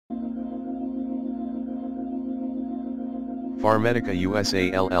Pharmedica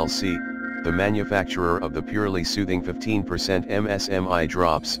USA LLC, the manufacturer of the Purely Soothing 15% MSM eye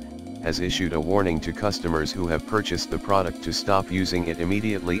drops, has issued a warning to customers who have purchased the product to stop using it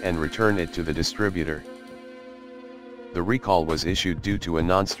immediately and return it to the distributor. The recall was issued due to a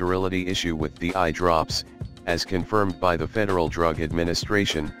non-sterility issue with the eye drops, as confirmed by the Federal Drug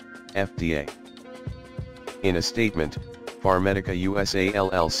Administration, FDA. In a statement, Pharmedica USA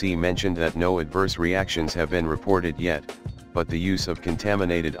LLC mentioned that no adverse reactions have been reported yet, but the use of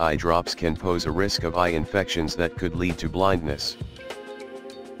contaminated eye drops can pose a risk of eye infections that could lead to blindness.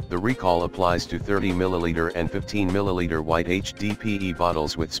 The recall applies to 30 ml and 15 ml white HDPE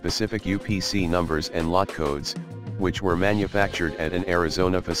bottles with specific UPC numbers and lot codes, which were manufactured at an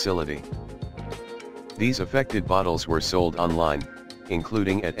Arizona facility. These affected bottles were sold online,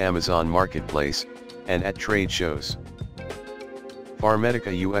 including at Amazon Marketplace, and at trade shows.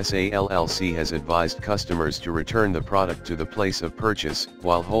 Pharmedica USA LLC has advised customers to return the product to the place of purchase,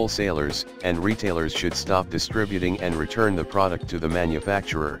 while wholesalers and retailers should stop distributing and return the product to the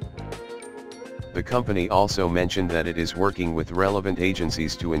manufacturer. The company also mentioned that it is working with relevant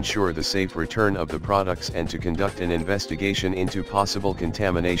agencies to ensure the safe return of the products and to conduct an investigation into possible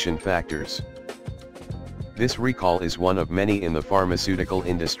contamination factors. This recall is one of many in the pharmaceutical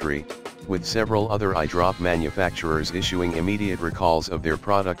industry, with several other eye drop manufacturers issuing immediate recalls of their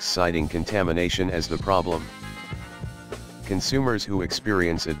products citing contamination as the problem. Consumers who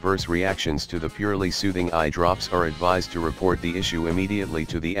experience adverse reactions to the Purely Soothing eye drops are advised to report the issue immediately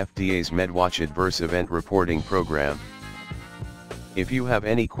to the FDA's MedWatch Adverse Event Reporting Program. If you have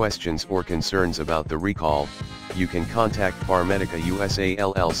any questions or concerns about the recall, you can contact Pharmedica USA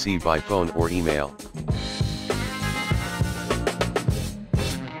LLC by phone or email.